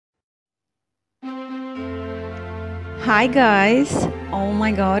Hi guys! Oh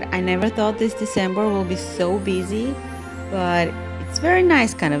my god, I never thought this December will be so busy, but it's very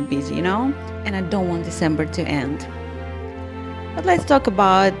nice kind of busy, you know? And I don't want December to end. But let's talk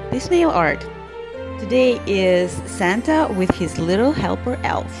about this nail art. Today is Santa with his little helper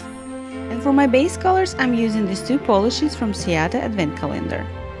elf. And for my base colors, I'm using these two polishes from Ciate Advent Calendar.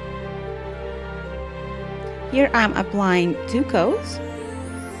 Here I'm applying 2 coats.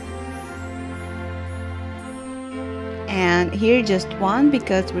 And here just one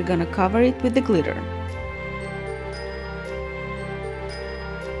because we're gonna cover it with the glitter.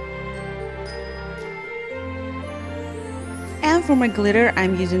 And for my glitter,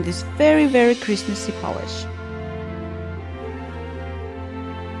 I'm using this very Christmassy polish.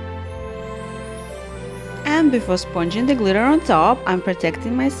 And before sponging the glitter on top, I'm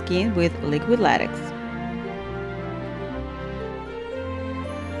protecting my skin with liquid latex.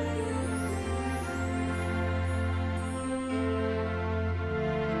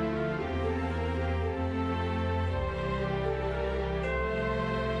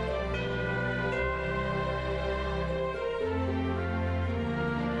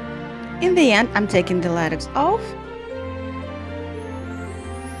 In the end, I'm taking the latex off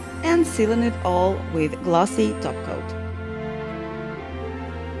and sealing it all with glossy top coat.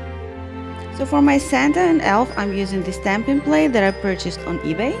 So for my Santa and elf, I'm using the stamping plate that I purchased on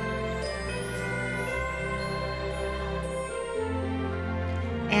eBay.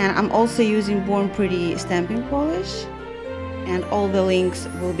 And I'm also using Born Pretty stamping polish, and all the links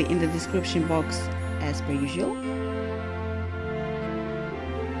will be in the description box as per usual.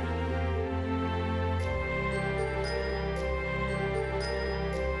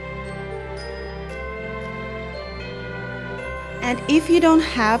 And if you don't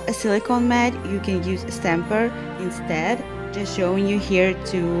have a silicone mat, you can use a stamper instead, just showing you here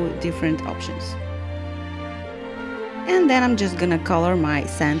 2 different options. And then I'm just gonna color my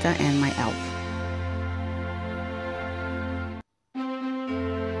Santa and my elf.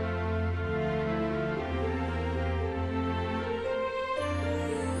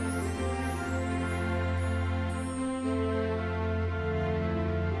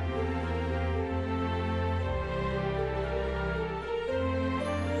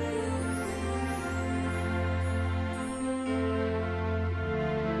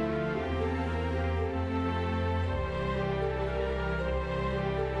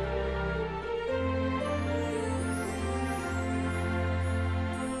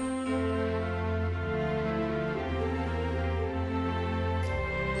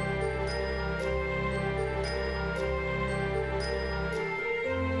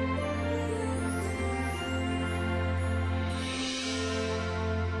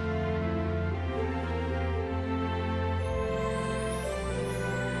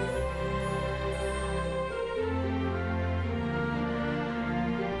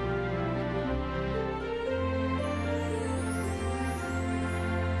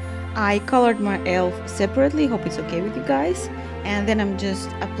 I colored my elf separately, hope it's okay with you guys. And then I'm just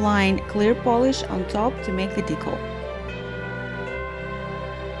applying clear polish on top to make the decal.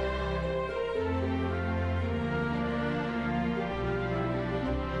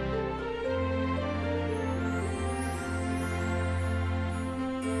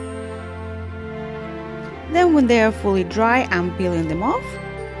 Then when they are fully dry, I'm peeling them off.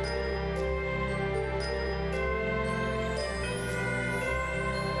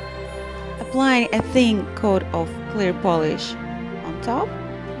 Applying a thin coat of clear polish on top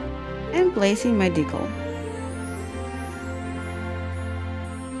and placing my decal.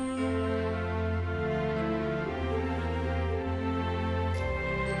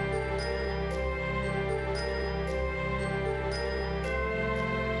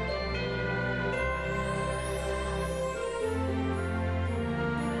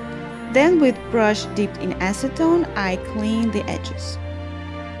 Then with brush dipped in acetone, I clean the edges.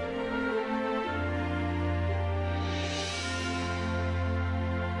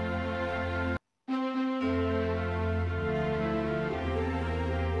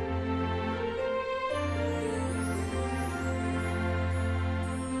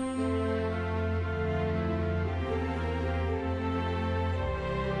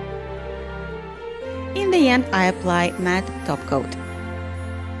 In the end, I apply matte top coat.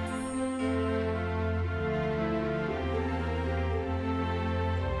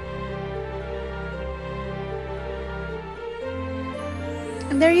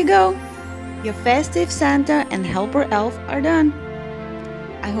 And there you go! Your festive Santa and helper elf are done.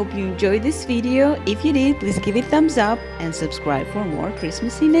 I hope you enjoyed this video. If you did, please give it a thumbs up and subscribe for more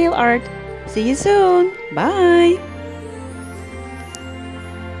Christmassy nail art. See you soon! Bye!